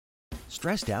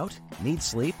Stressed out? Need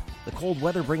sleep? The cold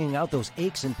weather bringing out those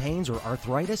aches and pains or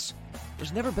arthritis?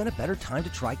 There's never been a better time to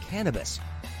try cannabis.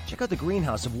 Check out the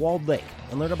Greenhouse of Walled Lake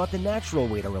and learn about the natural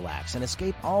way to relax and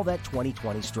escape all that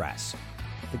 2020 stress.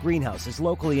 The Greenhouse is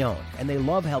locally owned, and they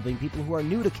love helping people who are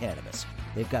new to cannabis.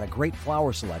 They've got a great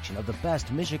flower selection of the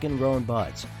best Michigan-grown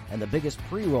buds and the biggest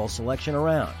pre-roll selection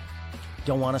around.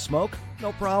 Don't want to smoke?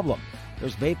 No problem.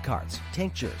 There's vape carts,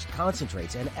 tinctures,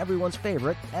 concentrates, and everyone's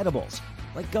favorite, edibles,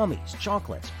 like gummies,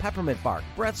 chocolates, peppermint bark,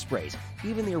 breath sprays,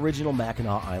 even the original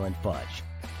Mackinac Island fudge.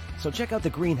 So check out the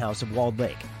Greenhouse of Walled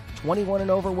Lake. 21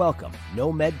 and over welcome,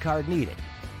 no med card needed.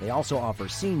 They also offer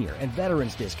senior and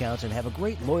veterans discounts and have a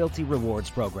great loyalty rewards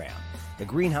program. The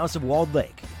Greenhouse of Walled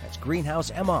Lake. That's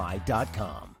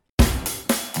greenhousemi.com.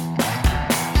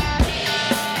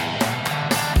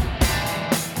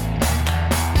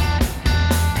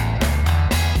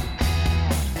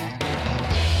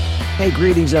 Hey,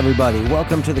 greetings, everybody.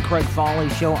 Welcome to the Craig Foley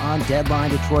Show on Deadline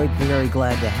Detroit. Very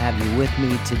glad to have you with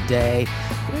me today.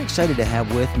 Very excited to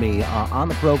have with me on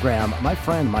the program my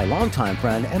friend, my longtime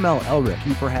friend, ML Elrick.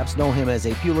 You perhaps know him as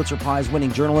a Pulitzer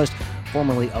Prize-winning journalist,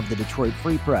 formerly of the Detroit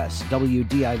Free Press,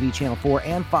 WDIV Channel 4,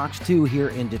 and Fox 2 here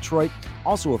in Detroit.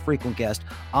 Also a frequent guest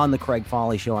on the Craig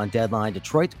Foley Show on Deadline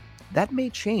Detroit. That may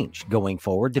change going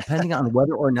forward, depending on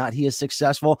whether or not he is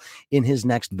successful in his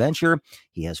next venture.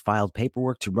 He has filed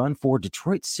paperwork to run for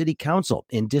Detroit City Council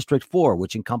in District 4,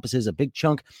 which encompasses a big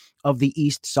chunk of the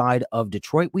east side of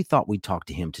Detroit. We thought we'd talk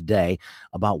to him today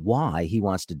about why he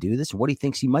wants to do this and what he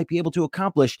thinks he might be able to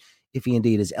accomplish if he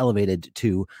indeed is elevated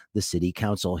to the city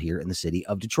council here in the city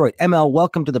of Detroit. ML,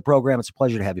 welcome to the program. It's a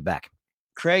pleasure to have you back.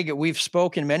 Craig, we've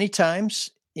spoken many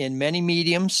times in many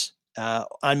mediums,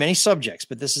 on many subjects,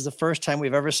 but this is the first time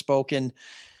we've ever spoken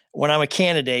when I'm a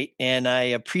candidate, and I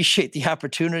appreciate the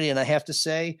opportunity. And I have to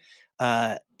say,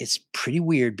 it's pretty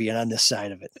weird being on this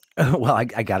side of it. Well, I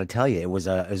got to tell you, it was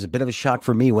a bit of a shock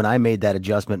for me when I made that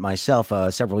adjustment myself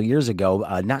several years ago,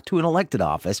 not to an elected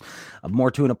office,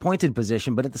 more to an appointed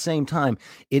position. But at the same time,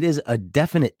 it is a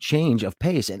definite change of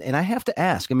pace. And I have to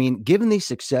ask, I mean, given the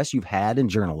success you've had in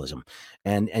journalism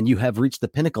and you have reached the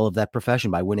pinnacle of that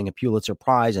profession by winning a Pulitzer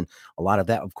Prize, and a lot of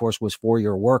that, of course, was for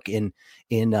your work in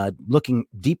looking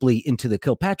deeply into the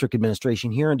Kilpatrick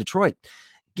administration here in Detroit.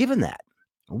 Given that,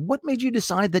 what made you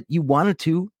decide that you wanted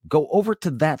to go over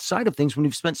to that side of things when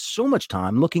you've spent so much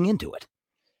time looking into it?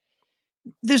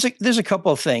 There's a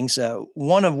couple of things.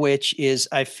 One of which is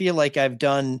I feel like I've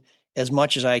done as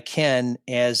much as I can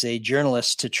as a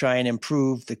journalist to try and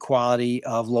improve the quality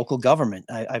of local government.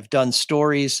 I've done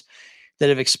stories that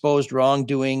have exposed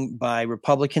wrongdoing by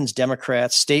Republicans,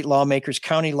 Democrats, state lawmakers,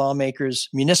 county lawmakers,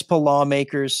 municipal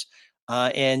lawmakers,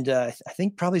 and I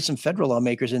think probably some federal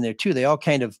lawmakers in there too. They all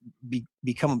kind of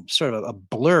become sort of a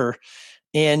blur.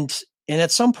 And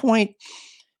at some point,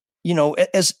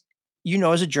 as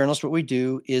a journalist, what we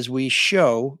do is we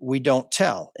show, we don't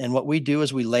tell. And what we do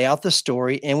is we lay out the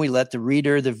story and we let the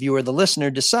reader, the viewer, the listener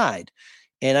decide.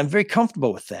 And I'm very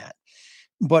comfortable with that.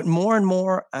 But more and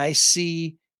more, I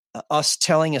see us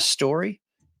telling a story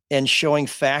and showing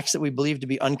facts that we believe to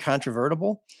be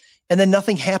uncontrovertible, and then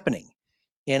nothing happening.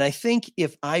 And I think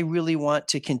if I really want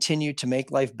to continue to make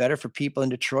life better for people in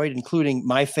Detroit, including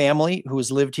my family who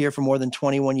has lived here for more than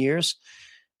 21 years,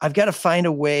 I've got to find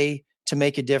a way to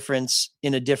make a difference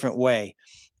in a different way.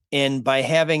 And by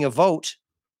having a vote,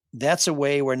 that's a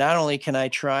way where not only can I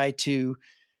try to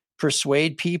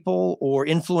persuade people or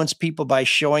influence people by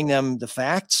showing them the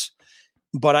facts,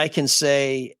 but I can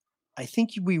say, I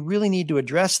think we really need to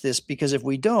address this, because if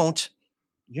we don't,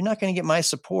 you're not going to get my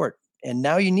support. And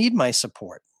now you need my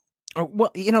support.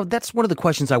 Well, that's one of the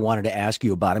questions I wanted to ask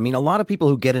you about. I mean, a lot of people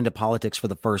who get into politics for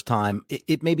the first time,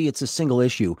 maybe it's a single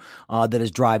issue that is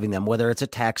driving them, whether it's a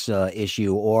tax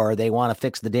issue or they want to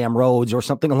fix the damn roads or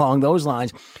something along those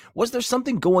lines. Was there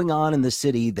something going on in the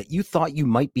city that you thought you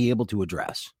might be able to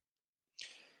address?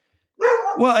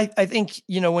 Well, I think,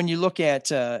 when you look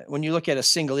at a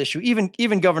single issue,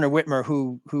 even Governor Whitmer,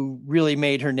 who really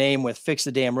made her name with fix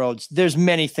the damn roads, there's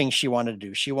many things she wanted to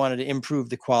do. She wanted to improve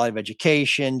the quality of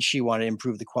education. She wanted to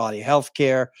improve the quality of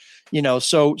healthcare.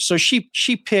 So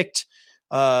she picked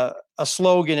a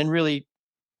slogan and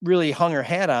really hung her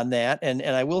hat on that. And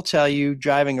I will tell you,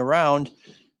 driving around,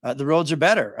 the roads are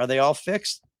better. Are they all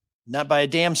fixed? Not by a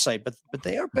damn sight, but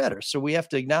they are better. So we have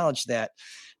to acknowledge that.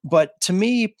 But to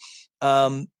me,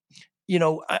 I'm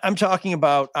talking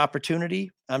about opportunity,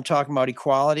 I'm talking about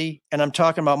equality, and I'm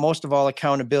talking about most of all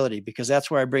accountability, because that's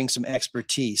where I bring some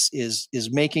expertise is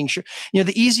making sure,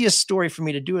 the easiest story for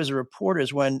me to do as a reporter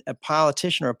is when a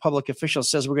politician or a public official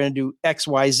says we're going to do X,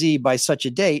 Y, Z by such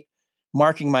a date,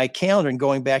 marking my calendar and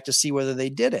going back to see whether they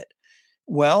did it.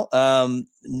 Well,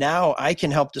 now I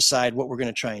can help decide what we're going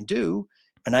to try and do,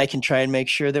 and I can try and make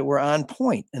sure that we're on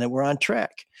point and that we're on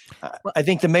track. Well, I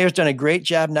think the mayor's done a great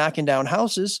job knocking down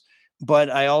houses, but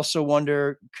I also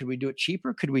wonder, could we do it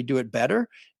cheaper? Could we do it better?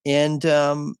 And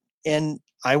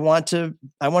I want to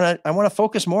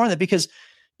focus more on that because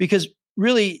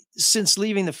really, since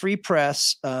leaving the Free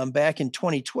Press back in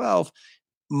 2012,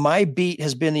 my beat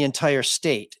has been the entire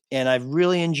state, and I've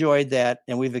really enjoyed that.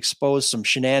 And we've exposed some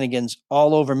shenanigans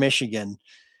all over Michigan.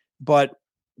 But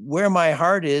where my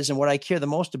heart is and what I care the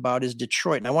most about is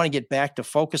Detroit. And I want to get back to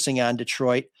focusing on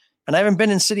Detroit. And I haven't been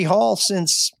in City Hall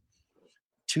since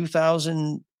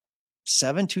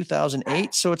 2007,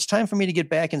 2008. So it's time for me to get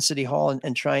back in City Hall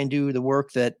and try and do the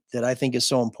work that I think is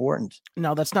so important.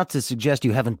 now, that's not to suggest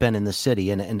you haven't been in the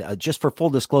city. And just for full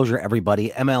disclosure, everybody,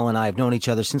 ML and I have known each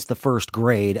other since the first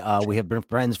grade. We have been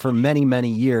friends for many, many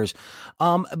years.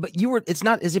 But it's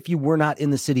not as if you were not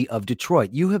in the city of Detroit.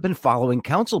 You have been following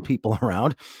council people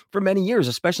around for many years,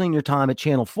 especially in your time at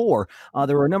Channel 4.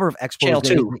 There were a number of Channel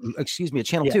 2. At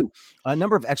Channel 2, a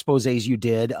number of exposés you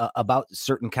did about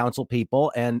certain council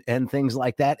people and things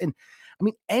like that. And I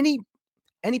mean,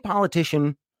 any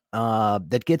politician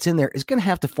that gets in there is going to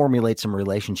have to formulate some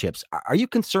relationships. Are you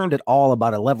concerned at all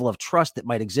about a level of trust that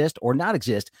might exist or not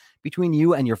exist between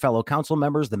you and your fellow council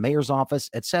members, the mayor's office,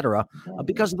 et cetera,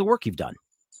 because of the work you've done?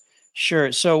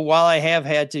 Sure. So while I have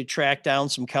had to track down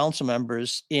some council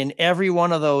members, in every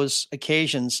one of those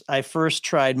occasions, I first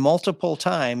tried multiple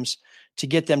times to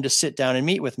get them to sit down and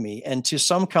meet with me. And to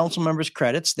some council members'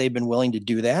 credits, they've been willing to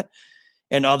do that.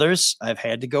 And others I've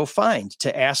had to go find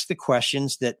to ask the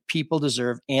questions that people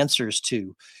deserve answers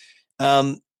to.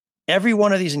 Every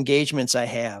one of these engagements I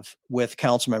have with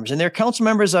council members, and they're council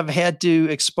members I've had to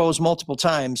expose multiple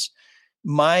times,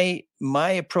 my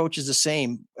approach is the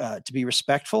same: to be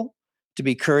respectful, to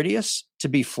be courteous, to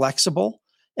be flexible,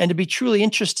 and to be truly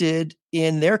interested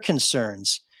in their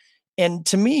concerns. And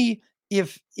to me,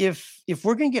 if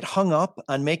we're going to get hung up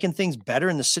on making things better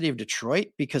in the city of Detroit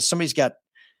because somebody's got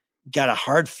a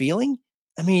hard feeling,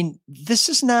 I mean, this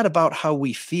is not about how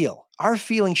we feel. Our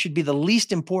feeling should be the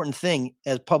least important thing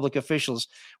as public officials.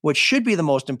 What should be the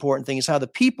most important thing is how the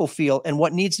people feel and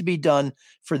what needs to be done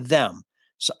for them.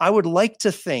 So I would like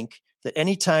to think that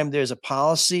anytime there's a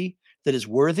policy that is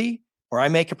worthy, or I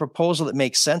make a proposal that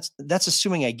makes sense, that's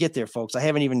assuming I get there, folks. I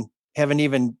haven't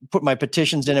even put my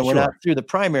petitions in, and we're not through the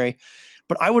primary.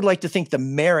 But I would like to think the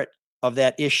merit of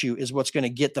that issue is what's going to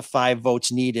get the 5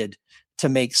 votes needed to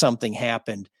make something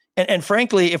happen. And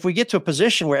frankly, if we get to a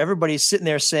position where everybody's sitting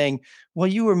there saying, well,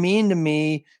 you were mean to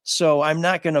me, so I'm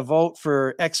not going to vote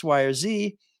for X, Y, or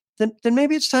Z, then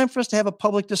maybe it's time for us to have a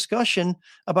public discussion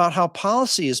about how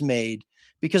policy is made.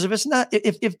 Because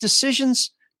if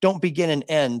decisions don't begin and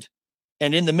end,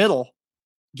 and in the middle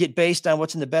get based on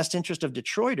what's in the best interest of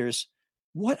Detroiters,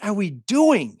 what are we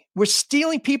doing? We're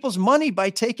stealing people's money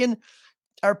by taking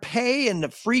our pay and the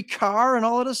free car and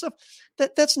all of this stuff.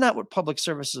 That's not what public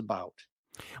service is about.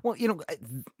 Well,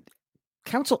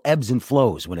 council ebbs and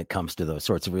flows when it comes to those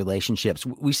sorts of relationships.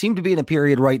 We seem to be in a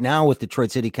period right now with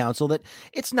Detroit City Council that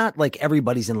it's not like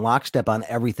everybody's in lockstep on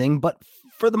everything, but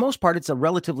for the most part, it's a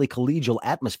relatively collegial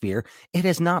atmosphere. It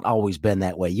has not always been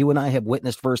that way. You and I have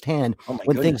witnessed firsthand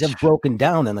when things have broken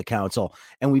down in the council,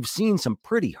 and we've seen some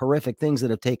pretty horrific things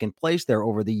that have taken place there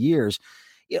over the years.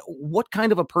 What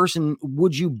kind of a person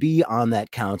would you be on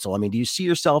that council? I mean, do you see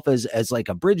yourself as like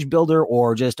a bridge builder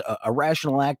or just a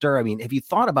rational actor? I mean, have you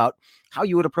thought about how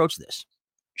you would approach this?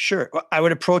 Sure. I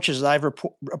would approach it as I've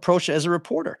approached it as a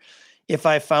reporter. If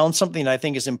I found something that I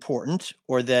think is important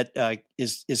or that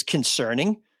is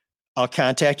concerning, I'll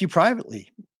contact you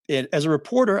privately. As a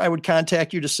reporter, I would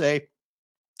contact you to say,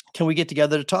 can we get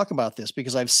together to talk about this?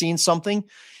 Because I've seen something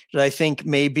that I think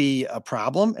may be a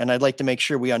problem, and I'd like to make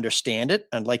sure we understand it.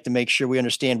 I'd like to make sure we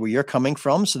understand where you're coming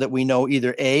from so that we know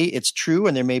either A, it's true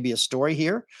and there may be a story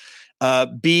here.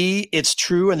 B, it's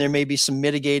true and there may be some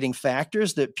mitigating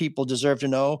factors that people deserve to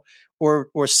know.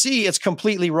 Or C, it's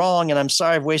completely wrong and I'm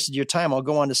sorry I've wasted your time. I'll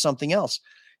go on to something else.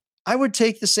 I would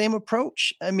take the same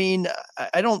approach. I mean,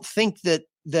 I don't think that,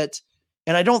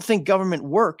 and I don't think government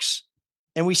works.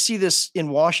 And we see this in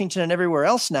Washington and everywhere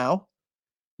else now,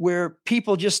 where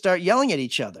people just start yelling at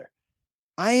each other.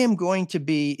 I am going to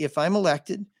be, if I'm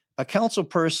elected, a council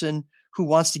person who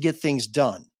wants to get things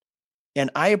done.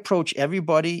 And I approach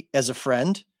everybody as a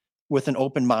friend with an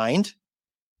open mind.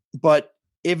 But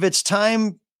if it's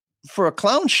time for a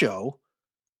clown show,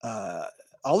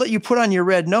 I'll let you put on your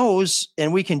red nose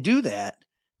and we can do that.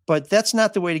 But that's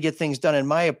not the way to get things done. And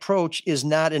my approach is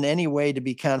not in any way to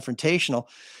be confrontational.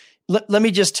 Let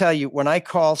me just tell you, when I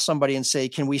call somebody and say,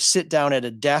 can we sit down at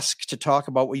a desk to talk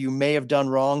about what you may have done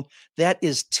wrong? That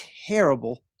is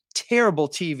terrible, terrible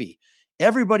TV.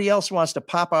 Everybody else wants to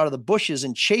pop out of the bushes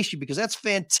and chase you because that's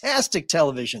fantastic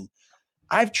television.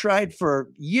 I've tried for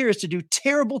years to do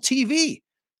terrible TV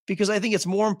because I think it's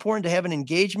more important to have an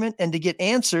engagement and to get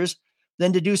answers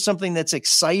than to do something that's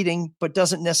exciting but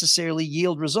doesn't necessarily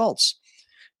yield results.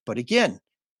 But again,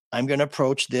 I'm going to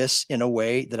approach this in a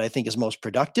way that I think is most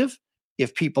productive.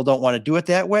 If people don't want to do it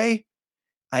that way,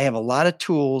 I have a lot of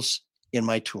tools in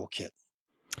my toolkit.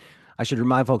 I should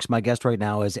remind folks, my guest right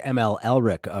now is ML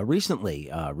Elrick, recently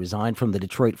resigned from the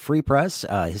Detroit Free Press,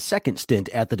 his second stint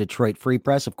at the Detroit Free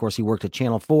Press. Of course, he worked at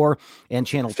Channel 4 and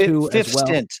Channel 2 Fifth as well.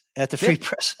 stint at the Free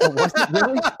Press. Oh, was it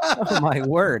really? Oh, my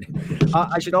word.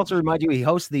 I should also remind you, he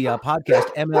hosts the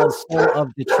podcast ML Soul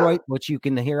of Detroit, which you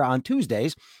can hear on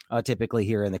Tuesdays, typically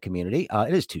here in the community.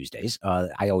 It is Tuesdays.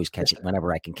 I always catch it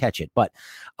whenever I can catch it. But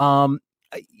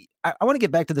I want to get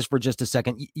back to this for just a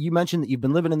second. You mentioned that you've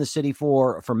been living in the city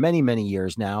for many, many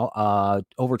years now,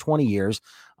 over 20 years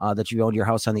that you owned your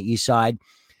house on the east side.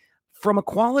 From a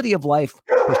quality of life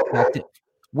perspective,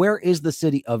 where is the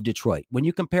city of Detroit? When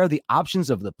you compare the options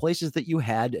of the places that you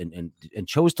had and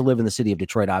chose to live in the city of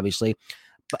Detroit, obviously,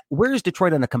 but where is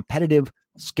Detroit on a competitive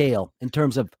scale in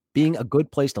terms of being a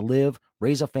good place to live,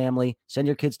 raise a family, send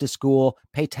your kids to school,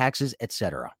 pay taxes,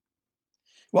 etc.?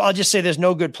 Well, I'll just say there's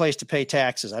no good place to pay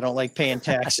taxes. I don't like paying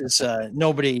taxes.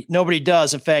 Nobody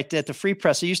does. In fact, at the Free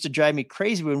Press, it used to drive me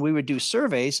crazy when we would do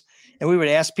surveys and we would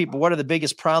ask people, what are the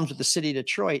biggest problems with the city of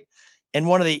Detroit? And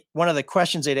one of the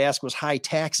questions they'd ask was high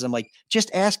taxes. I'm like,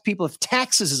 just ask people if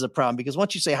taxes is a problem, because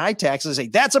once you say high taxes, they say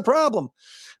that's a problem.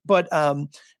 But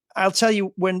I'll tell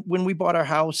you, when we bought our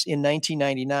house in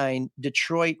 1999,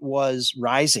 Detroit was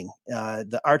rising.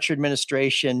 The Archer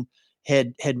administration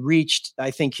had reached, I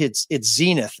think, its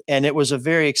zenith, and it was a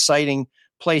very exciting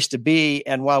place to be.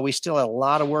 And while we still had a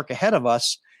lot of work ahead of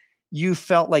us, you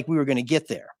felt like we were going to get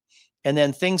there. And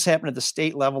then things happened at the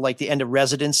state level, like the end of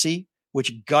residency,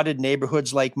 which gutted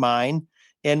neighborhoods like mine,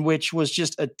 and which was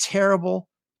just a terrible,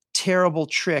 terrible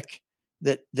trick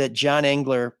that John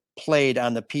Engler played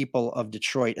on the people of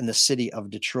Detroit and the city of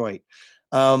Detroit.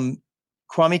 Kwame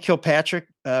Kilpatrick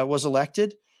was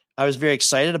elected. I was very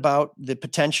excited about the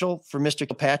potential for Mr.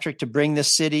 Kilpatrick to bring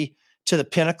this city to the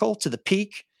pinnacle, to the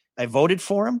peak. I voted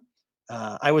for him.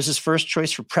 I was his first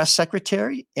choice for press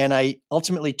secretary, and I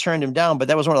ultimately turned him down, but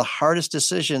that was one of the hardest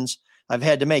decisions I've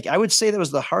had to make. I would say that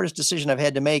was the hardest decision I've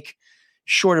had to make,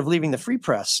 short of leaving the Free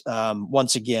Press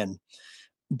once again.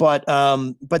 But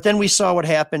then we saw what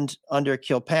happened under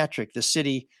Kilpatrick. The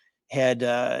city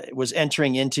was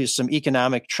entering into some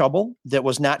economic trouble that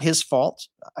was not his fault.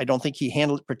 I don't think he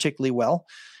handled it particularly well.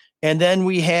 And then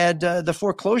we had the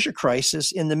foreclosure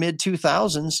crisis in the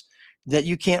mid-2000s that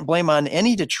you can't blame on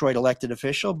any Detroit elected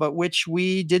official, but which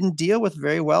we didn't deal with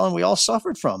very well, and we all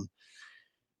suffered from.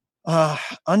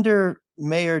 Under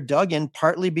Mayor Duggan,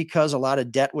 partly because a lot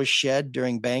of debt was shed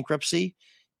during bankruptcy,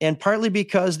 and partly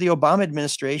because the Obama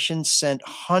administration sent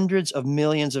hundreds of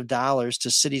millions of dollars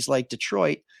to cities like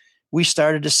Detroit, we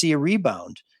started to see a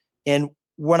rebound. And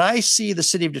when I see the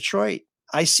city of Detroit,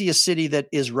 I see a city that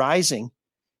is rising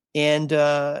and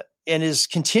is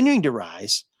continuing to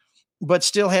rise, but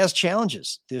still has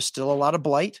challenges. There's still a lot of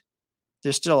blight.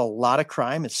 There's still a lot of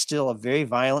crime. It's still a very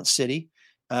violent city.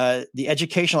 The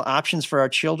educational options for our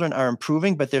children are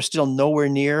improving, but they're still nowhere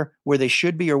near where they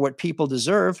should be or what people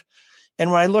deserve. And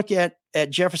when I look at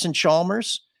Jefferson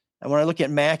Chalmers, and when I look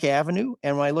at Mack Avenue,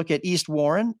 and when I look at East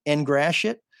Warren and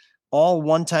Gratiot, all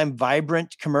one-time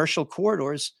vibrant commercial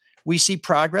corridors, we see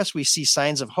progress, we see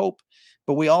signs of hope,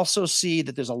 but we also see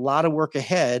that there's a lot of work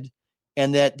ahead,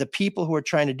 and that the people who are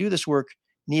trying to do this work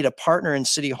need a partner in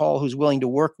City Hall who's willing to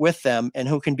work with them and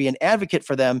who can be an advocate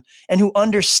for them and who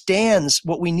understands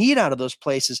what we need out of those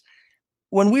places.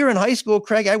 When we were in high school,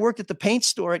 Craig, I worked at the paint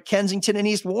store at Kensington and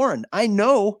East Warren. I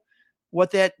know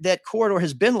what that corridor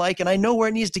has been like, and I know where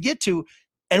it needs to get to.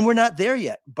 And we're not there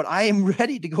yet, but I am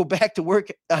ready to go back to work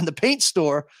on the paint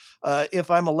store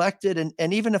if I'm elected.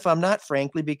 And even if I'm not,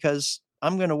 frankly, because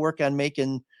I'm going to work on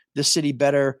making the city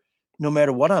better no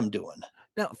matter what I'm doing.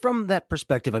 Now, from that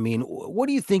perspective, I mean, what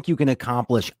do you think you can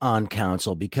accomplish on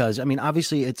council? Because, I mean,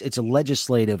 obviously it's a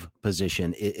legislative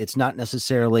position. It's not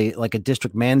necessarily like a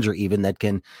district manager even that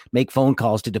can make phone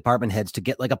calls to department heads to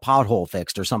get like a pothole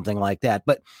fixed or something like that.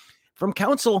 But from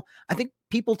council, I think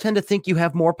people tend to think you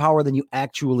have more power than you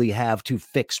actually have to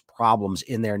fix problems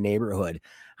in their neighborhood.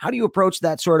 How do you approach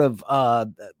that sort of, I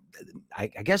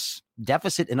guess,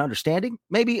 deficit in understanding,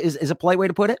 maybe is a polite way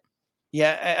to put it?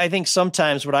 Yeah, I think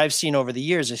sometimes what I've seen over the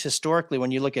years is historically,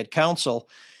 when you look at council,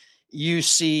 you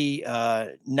see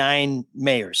 9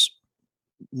 mayors,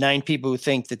 9 people who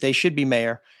think that they should be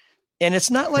mayor. And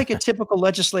it's not like a typical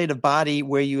legislative body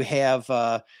where you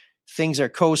have things are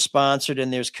co-sponsored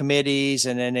and there's committees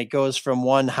and then it goes from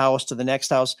one house to the next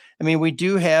house. I mean, we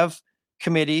do have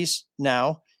committees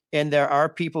now, and there are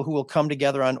people who will come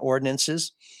together on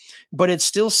ordinances, but it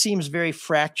still seems very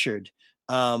fractured.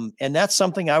 And that's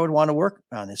something I would want to work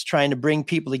on, is trying to bring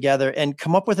people together and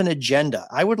come up with an agenda.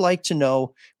 I would like to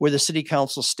know where the city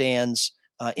council stands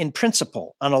in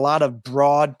principle on a lot of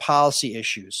broad policy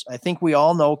issues. I think we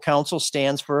all know council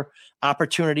stands for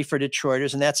opportunity for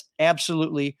Detroiters, and that's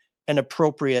absolutely an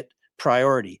appropriate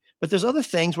priority. But there's other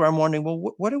things where I'm wondering,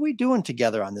 well, what are we doing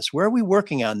together on this? Where are we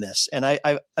working on this? And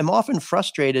I'm often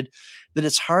frustrated that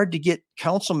it's hard to get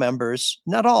council members,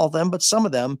 not all of them, but some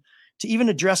of them, to even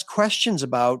address questions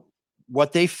about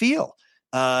what they feel.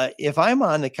 If I'm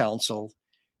on the council,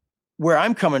 where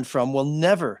I'm coming from will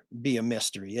never be a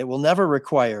mystery. It will never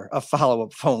require a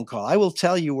follow-up phone call. I will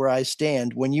tell you where I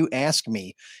stand when you ask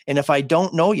me. And if I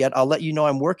don't know yet, I'll let you know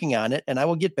I'm working on it, and I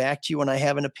will get back to you when I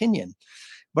have an opinion.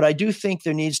 But I do think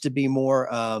there needs to be more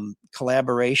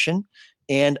collaboration.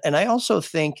 And I also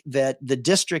think that the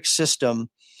district system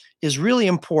is really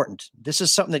important. This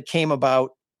is something that came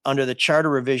about under the charter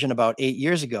revision about 8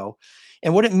 years ago.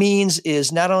 And what it means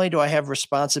is, not only do I have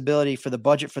responsibility for the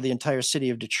budget for the entire city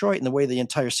of Detroit and the way the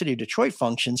entire city of Detroit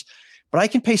functions, but I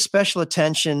can pay special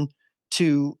attention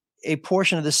to a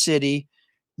portion of the city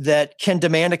that can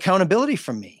demand accountability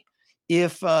from me.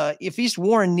 If East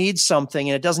Warren needs something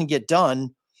and it doesn't get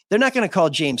done, they're not going to call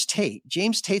James Tate.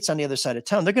 James Tate's on the other side of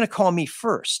town. They're going to call me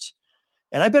first.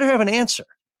 And I better have an answer.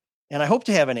 And I hope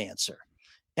to have an answer.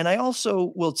 And I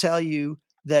also will tell you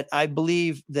that I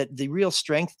believe that the real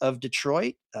strength of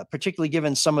Detroit, particularly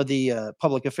given some of the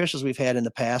public officials we've had in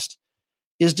the past,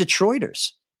 is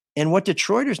Detroiters. And what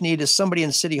Detroiters need is somebody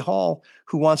in City Hall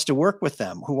who wants to work with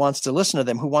them, who wants to listen to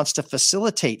them, who wants to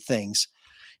facilitate things.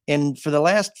 And for the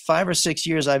last 5 or 6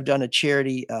 years, I've done a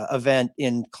charity event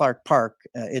in Clark Park.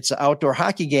 It's an outdoor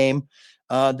hockey game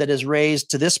that has raised,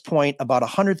 to this point, about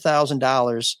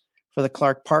 $100,000 for the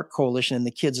Clark Park Coalition and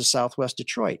the kids of Southwest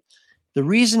Detroit. The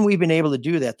reason we've been able to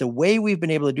do that, the way we've been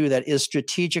able to do that, is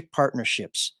strategic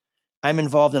partnerships. I'm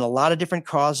involved in a lot of different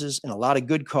causes and a lot of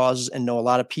good causes and know a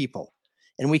lot of people.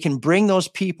 And we can bring those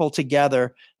people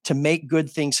together to make good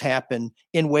things happen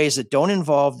in ways that don't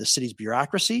involve the city's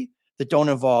bureaucracy, that don't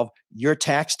involve your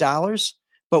tax dollars,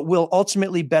 but will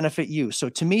ultimately benefit you. So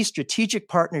to me, strategic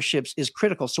partnerships is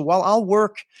critical. So while I'll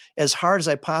work as hard as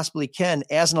I possibly can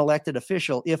as an elected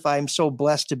official, if I'm so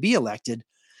blessed to be elected,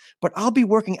 but I'll be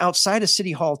working outside of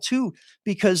City Hall too,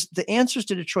 because the answers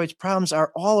to Detroit's problems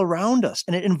are all around us.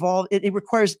 And it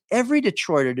requires every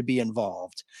Detroiter to be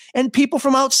involved, and people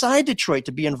from outside Detroit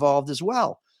to be involved as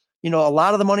well. You know, a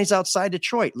lot of the money's outside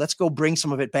Detroit. Let's go bring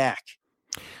some of it back.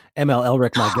 ML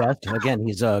Elrick, my guest. Again,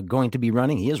 he's going to be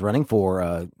running. He is running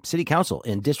for city council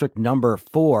in district number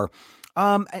 4.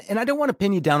 And I don't want to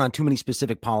pin you down on too many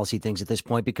specific policy things at this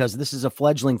point, because this is a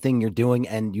fledgling thing you're doing,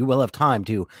 and you will have time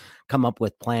to come up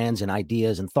with plans and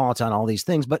ideas and thoughts on all these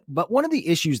things. But one of the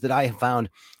issues that I have found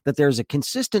that there's a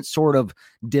consistent sort of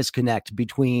disconnect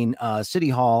between City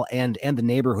Hall and the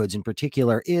neighborhoods in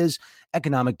particular is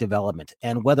economic development,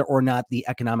 and whether or not the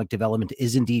economic development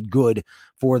is indeed good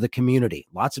for the community.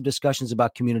 Lots of discussions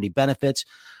about community benefits.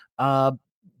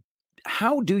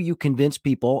 How do you convince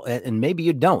people, and maybe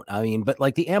you don't, I mean, but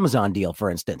like the Amazon deal,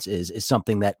 for instance, is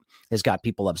something that has got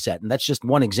people upset. And that's just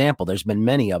one example. There's been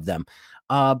many of them.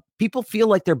 People feel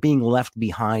like they're being left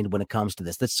behind when it comes to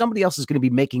this, that somebody else is going to be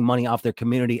making money off their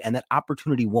community and that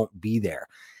opportunity won't be there.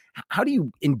 How do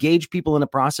you engage people in the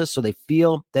process so they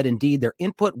feel that indeed their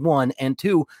input, 1, and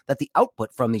 2, that the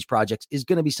output from these projects is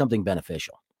going to be something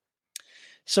beneficial?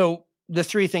 So the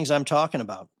 3 things I'm talking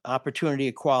about: opportunity,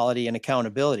 equality, and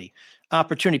accountability.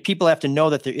 Opportunity, people have to know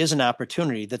that there is an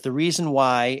opportunity, that the reason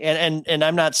why, and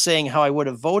I'm not saying how I would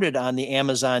have voted on the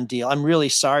Amazon deal. I'm really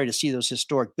sorry to see those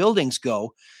historic buildings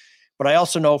go, but I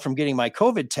also know from getting my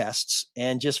COVID tests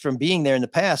and just from being there in the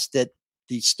past that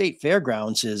the state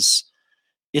fairgrounds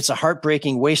it's a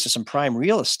heartbreaking waste of some prime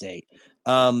real estate.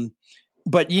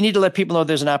 But you need to let people know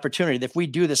there's an opportunity. That if we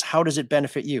do this, how does it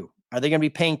benefit you? Are they going to be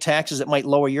paying taxes that might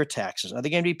lower your taxes? Are they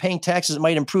going to be paying taxes that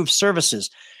might improve services?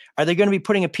 Are they going to be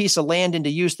putting a piece of land into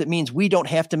use that means we don't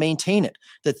have to maintain it?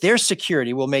 That their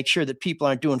security will make sure that people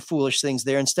aren't doing foolish things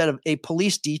there, instead of a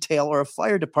police detail or a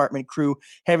fire department crew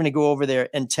having to go over there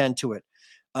and tend to it.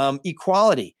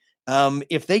 Equality.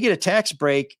 If they get a tax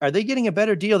break, are they getting a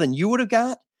better deal than you would have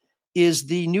got? is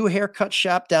the new haircut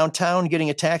shop downtown getting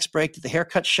a tax break that the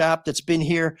haircut shop that's been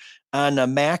here on a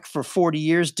Mac for 40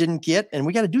 years didn't get? And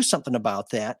we got to do something about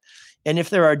that. And if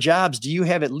there are jobs, do you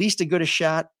have at least as good a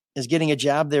shot as getting a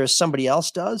job there as somebody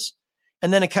else does?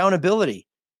 And then accountability.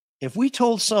 If we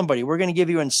told somebody we're going to give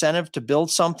you incentive to build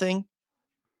something,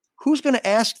 who's going to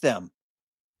ask them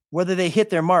whether they hit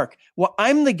their mark? Well,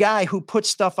 I'm the guy who put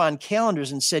stuff on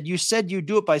calendars and said you'd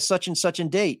do it by such and such a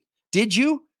date. Did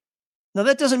you? Now,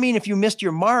 that doesn't mean if you missed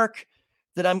your mark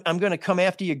that I'm going to come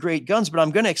after you great guns, but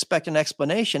I'm going to expect an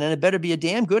explanation, and it better be a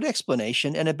damn good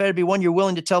explanation, and it better be one you're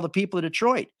willing to tell the people of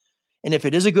Detroit. And if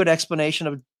it is a good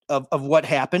explanation of what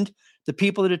happened, the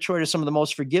people of Detroit are some of the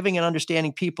most forgiving and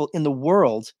understanding people in the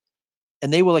world,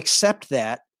 and they will accept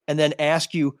that and then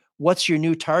ask you, what's your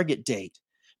new target date?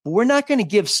 But we're not going to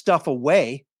give stuff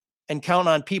away and count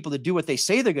on people to do what they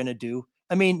say they're going to do.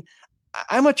 I mean,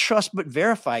 I'm a trust but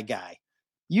verify guy.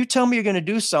 You tell me you're going to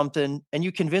do something and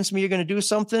you convince me you're going to do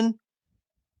something,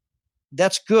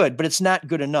 that's good, but it's not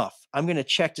good enough. I'm going to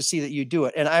check to see that you do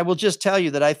it. And I will just tell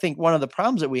you that I think one of the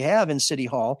problems that we have in City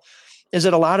Hall is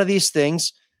that a lot of these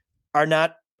things are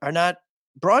not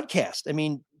broadcast. I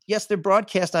mean, yes, they're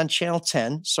broadcast on Channel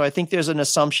 10. So I think there's an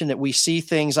assumption that we see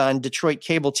things on Detroit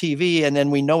cable TV and then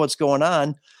we know what's going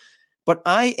on. But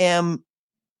I am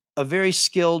a very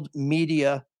skilled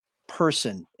media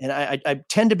person. And I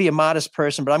tend to be a modest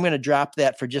person, but I'm going to drop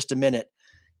that for just a minute.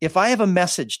 If I have a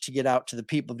message to get out to the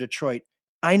people of Detroit,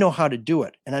 I know how to do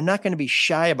it. And I'm not going to be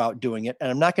shy about doing it.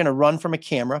 And I'm not going to run from a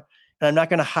camera. And I'm not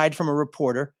going to hide from a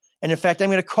reporter. And in fact, I'm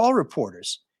going to call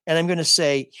reporters. And I'm going to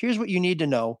say, here's what you need to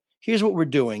know. Here's what we're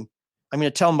doing. I'm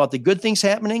going to tell them about the good things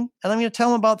happening. And I'm going to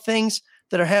tell them about things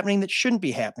that are happening that shouldn't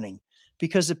be happening.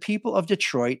 Because the people of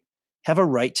Detroit have a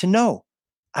right to know.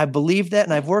 I believe that,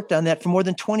 and I've worked on that for more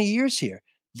than 20 years here.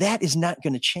 That is not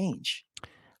going to change.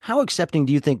 How accepting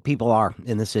do you think people are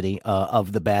in the city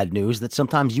of the bad news that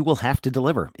sometimes you will have to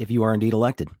deliver if you are indeed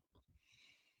elected?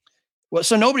 Well,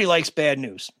 so nobody likes bad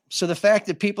news. So the fact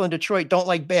that people in Detroit don't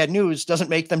like bad news doesn't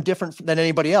make them different than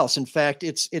anybody else. In fact,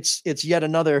 it's yet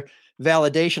another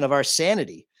validation of our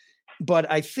sanity.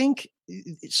 But I think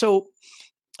so.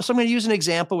 So I'm going to use an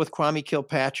example with Kwame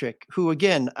Kilpatrick, who,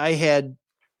 again, I had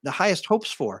the highest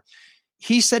hopes for.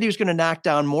 He said he was going to knock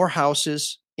down more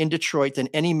houses in Detroit than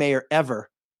any mayor ever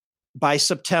by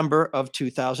September of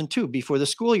 2002, before the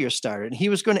school year started. And he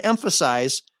was going to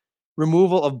emphasize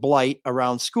removal of blight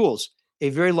around schools, a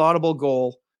very laudable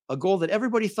goal, a goal that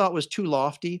everybody thought was too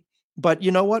lofty. But you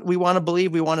know what? We want to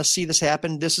believe, we want to see this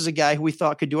happen. This is a guy who we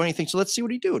thought could do anything. So let's see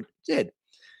what he did.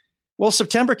 Well,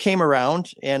 September came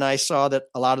around and I saw that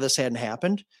a lot of this hadn't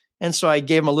happened. And so I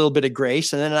gave him a little bit of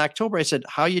grace. And then in October, I said,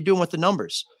 how are you doing with the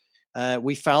numbers?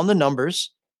 We found the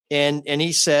numbers, and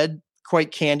he said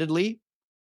quite candidly,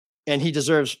 and he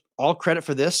deserves all credit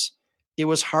for this, it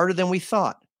was harder than we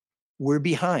thought. We're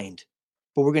behind,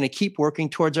 but we're going to keep working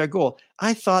towards our goal.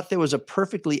 I thought there was a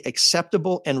perfectly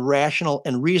acceptable and rational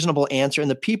and reasonable answer,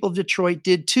 and the people of Detroit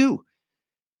did too.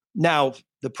 Now,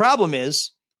 the problem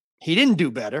is he didn't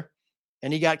do better,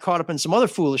 and he got caught up in some other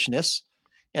foolishness.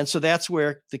 And so that's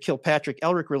where the Kilpatrick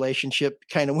Elrick relationship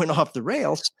kind of went off the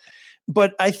rails.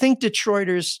 But I think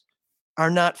Detroiters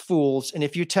are not fools. And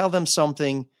if you tell them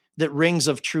something that rings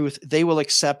of truth, they will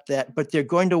accept that. But they're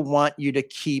going to want you to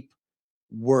keep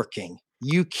working.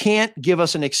 You can't give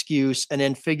us an excuse and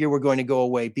then figure we're going to go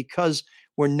away, because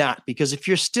we're not. Because if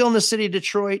you're still in the city of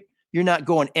Detroit, you're not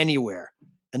going anywhere.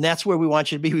 And that's where we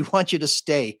want you to be. We want you to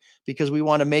stay, because we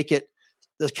want to make it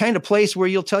the kind of place where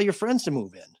you'll tell your friends to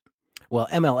move in. Well,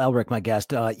 ML Elrick, my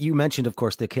guest, you mentioned, of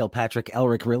course, the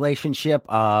Kilpatrick-Elrick relationship,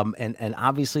 and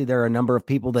obviously there are a number of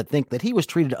people that think that he was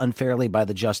treated unfairly by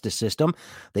the justice system.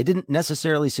 They didn't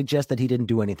necessarily suggest that he didn't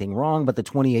do anything wrong, but the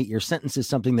 28-year sentence is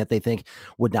something that they think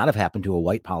would not have happened to a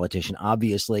white politician,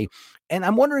 obviously. And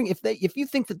I'm wondering if you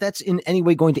think that that's in any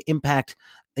way going to impact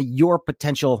your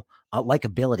potential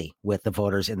likability with the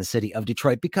voters in the city of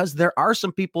Detroit, because there are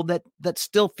some people that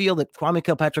still feel that Kwame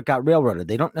Kilpatrick got railroaded.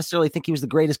 They don't necessarily think he was the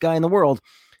greatest guy in the world,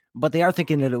 but they are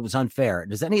thinking that it was unfair.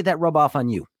 Does any of that rub off on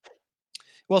you?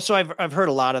 Well, so I've heard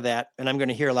a lot of that, and I'm going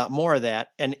to hear a lot more of that.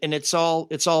 And it's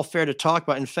all fair to talk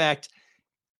about. In fact,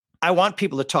 I want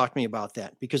people to talk to me about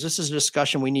that, because this is a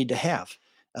discussion we need to have.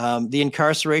 The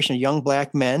incarceration of young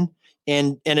Black men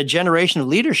and a generation of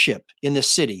leadership in this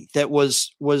city that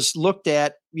was looked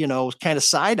at, kind of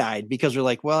side-eyed, because we're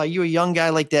like, well, are you a young guy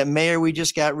like that mayor we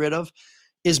just got rid of?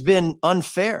 Has been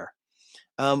unfair.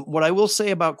 What I will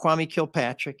say about Kwame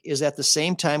Kilpatrick is, at the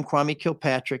same time,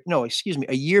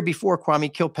 a year before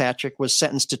Kwame Kilpatrick was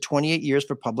sentenced to 28 years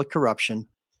for public corruption,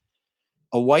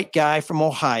 a white guy from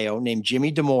Ohio named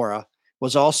Jimmy DeMora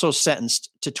was also sentenced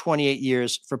to 28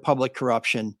 years for public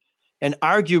corruption. And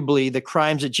arguably, the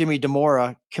crimes that Jimmy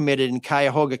DeMora committed in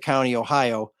Cuyahoga County,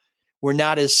 Ohio, were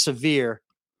not as severe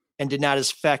and did not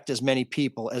affect as many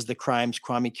people as the crimes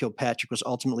Kwame Kilpatrick was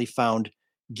ultimately found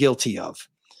guilty of.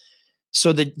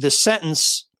 So the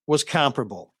sentence was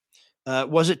comparable.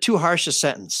 Was it too harsh a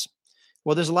sentence?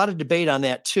 Well, there's a lot of debate on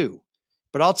that too,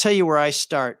 but I'll tell you where I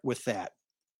start with that.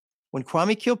 When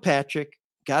Kwame Kilpatrick,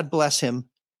 God bless him,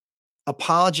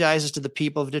 apologizes to the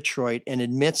people of Detroit and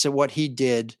admits that what he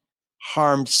did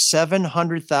harmed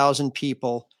 700,000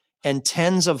 people and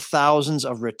tens of thousands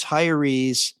of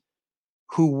retirees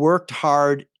who worked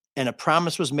hard, and a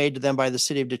promise was made to them by the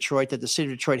city of Detroit that the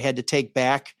city of Detroit had to take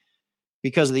back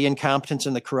because of the incompetence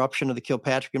and the corruption of the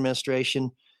Kilpatrick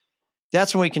administration.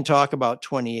 That's when we can talk about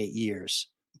 28 years.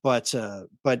 But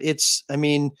it's, I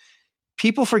mean,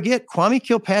 people forget Kwame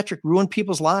Kilpatrick ruined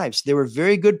people's lives. They were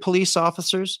very good police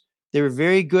officers. They were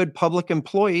very good public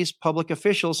employees, public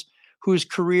officials whose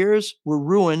careers were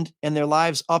ruined and their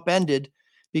lives upended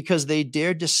because they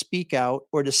dared to speak out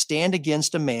or to stand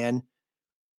against a man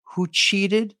who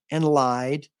cheated and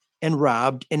lied and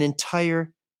robbed an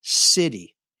entire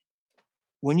city.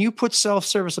 When you put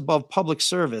self-service above public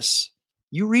service,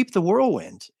 you reap the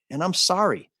whirlwind. And I'm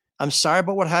sorry. I'm sorry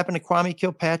about what happened to Kwame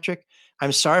Kilpatrick.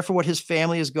 I'm sorry for what his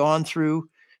family has gone through.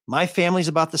 My family's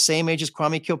about the same age as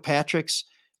Kwame Kilpatrick's.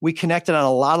 We connected on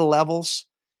a lot of levels,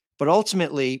 but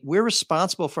ultimately we're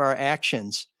responsible for our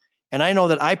actions. And I know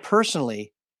that I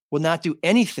personally will not do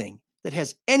anything that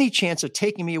has any chance of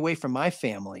taking me away from my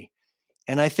family.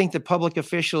 And I think that public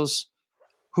officials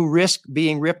who risk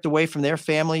being ripped away from their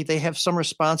family, they have some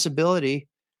responsibility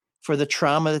for the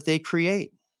trauma that they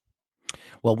create.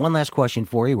 Well, one last question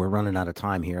for you. We're running out of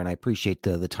time here, and I appreciate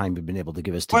the time you've been able to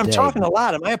give us today. Well, I'm talking a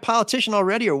lot. Am I a politician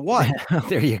already or what?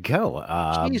 There you go.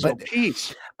 Jeez,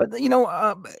 peace. But you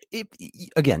know,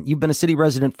 again, you've been a city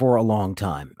resident for a long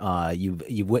time.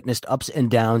 You've witnessed ups and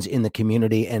downs in the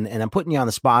community, and I'm putting you on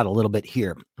the spot a little bit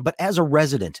here. But as a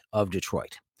resident of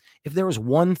Detroit, if there was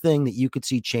one thing that you could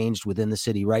see changed within the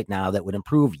city right now that would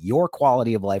improve your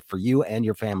quality of life for you and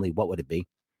your family, what would it be?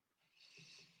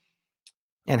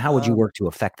 And how would you work to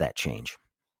affect that change?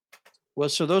 Well,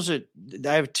 so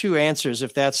I have two answers.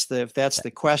 If that's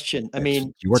the question, I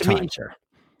mean, your time, sir.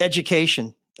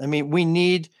 Education. I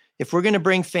mean, if we're going to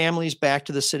bring families back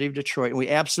to the city of Detroit, and we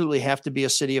absolutely have to be a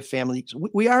city of families.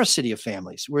 We are a city of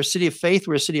families. We're a city of faith.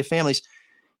 We're a city of families.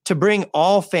 To bring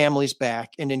all families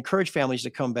back and encourage families to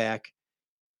come back,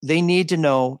 they need to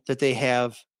know that they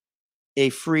have a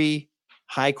free,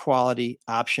 high quality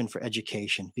option for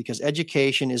education, because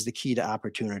education is the key to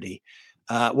opportunity.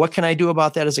 What can I do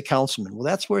about that as a councilman? Well,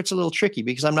 that's where it's a little tricky,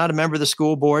 because I'm not a member of the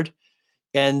school board,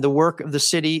 and the work of the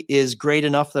city is great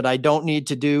enough that I don't need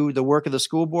to do the work of the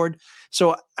school board.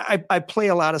 So I play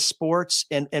a lot of sports,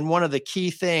 and one of the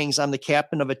key things, I'm the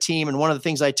captain of a team, and one of the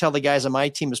things I tell the guys on my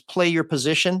team is play your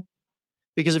position,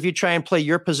 because if you try and play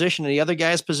your position and the other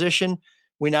guy's position,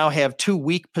 we now have two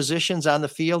weak positions on the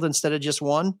field instead of just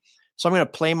one. So I'm going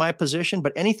to play my position,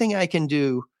 but anything I can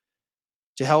do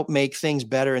to help make things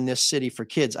better in this city for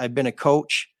kids. I've been a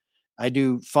coach. I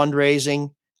do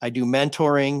fundraising. I do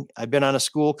mentoring. I've been on a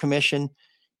school commission.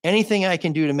 Anything I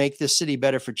can do to make this city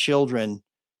better for children,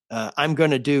 I'm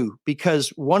going to do, because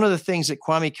one of the things that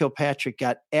Kwame Kilpatrick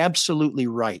got absolutely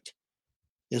right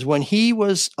is when he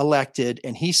was elected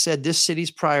and he said this city's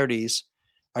priorities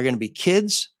are going to be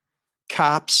kids,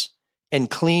 cops, and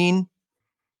clean.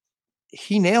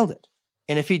 He nailed it.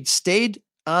 And if he'd stayed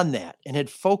on that and had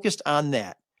focused on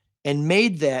that and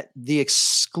made that the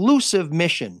exclusive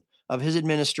mission of his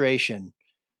administration,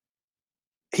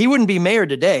 he wouldn't be mayor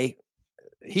today.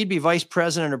 He'd be vice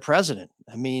president or president.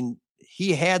 I mean,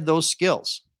 he had those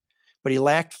skills, but he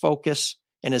lacked focus.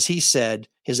 And as he said,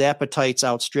 his appetites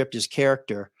outstripped his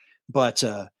character. But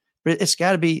it's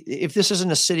got to be, if this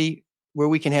isn't a city where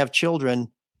we can have children,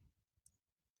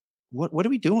 what are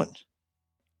we doing?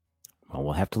 Well,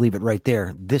 we'll have to leave it right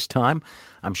there this time.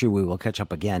 I'm sure we will catch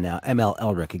up again. ML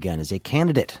Elrick, again, is a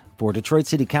candidate for Detroit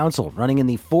City Council, running in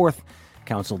the 4th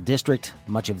Council District,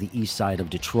 much of the east side of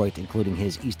Detroit, including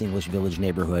his East English Village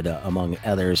neighborhood, among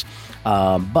others.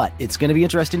 But it's going to be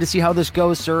interesting to see how this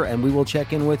goes, sir, and we will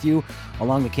check in with you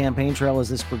along the campaign trail as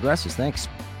this progresses. Thanks.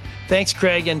 Thanks,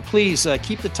 Craig. And please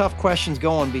keep the tough questions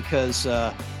going, because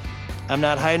I'm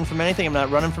not hiding from anything. I'm not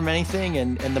running from anything.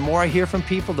 And the more I hear from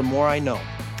people, the more I know.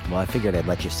 Well, I figured I'd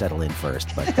let you settle in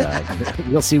first, but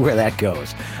we'll see where that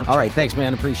goes. All right. Thanks,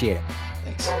 man. Appreciate it.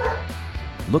 Thanks.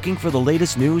 Looking for the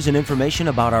latest news and information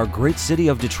about our great city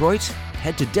of Detroit?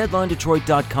 Head to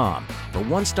DeadlineDetroit.com for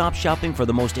one-stop shopping for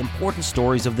the most important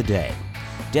stories of the day.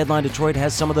 Deadline Detroit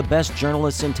has some of the best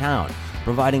journalists in town,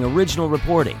 providing original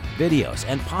reporting, videos,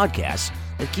 and podcasts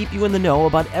that keep you in the know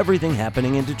about everything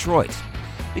happening in Detroit.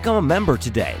 Become a member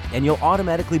today, and you'll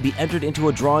automatically be entered into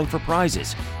a drawing for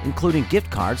prizes, including gift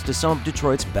cards to some of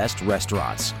Detroit's best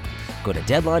restaurants. Go to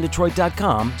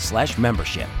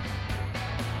DeadlineDetroit.com/membership.